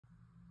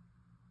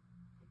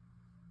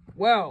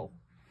Well,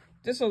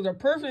 this was the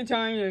perfect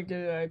time to get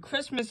a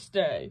Christmas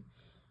day.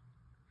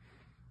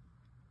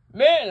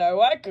 Man, I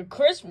like a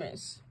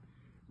Christmas.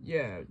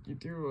 Yeah, you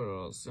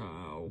do it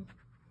so.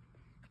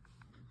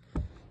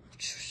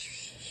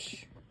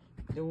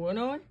 The one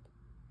on?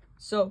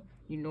 So,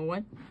 you know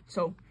what?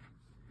 So,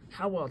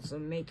 how else to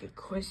make it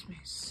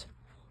Christmas?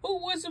 Who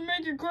wants to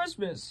make it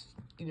Christmas?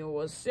 You know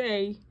what I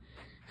say?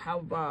 How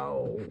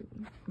about,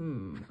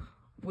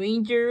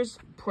 rangers,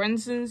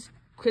 presents,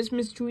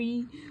 Christmas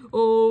tree,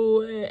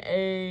 or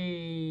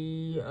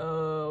a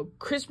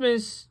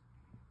Christmas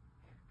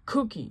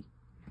cookie?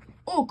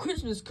 Oh,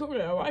 Christmas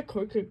cookie! I like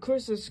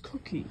Christmas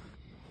cookie.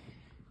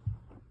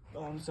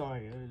 Oh, I'm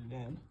sorry,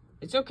 Dan.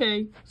 It's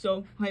okay.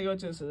 So, I go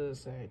to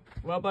say.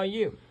 What about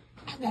you?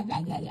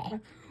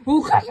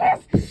 Ooh,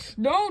 Christmas!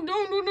 No.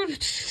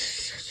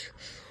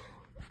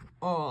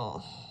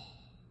 Oh,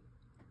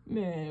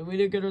 man, we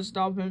didn't gotta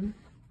stop him.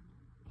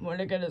 We're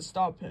not gonna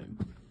stop him.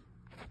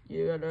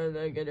 You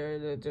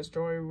gotta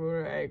destroy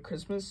ruler at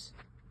Christmas?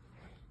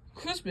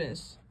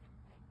 Christmas?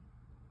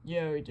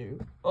 Yeah, we do.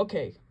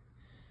 Okay.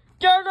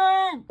 Get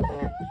him!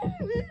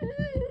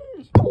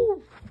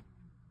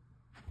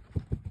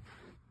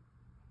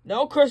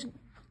 No, Chris.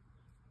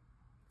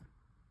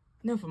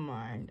 Never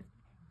mind.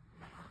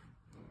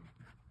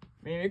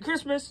 Merry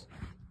Christmas.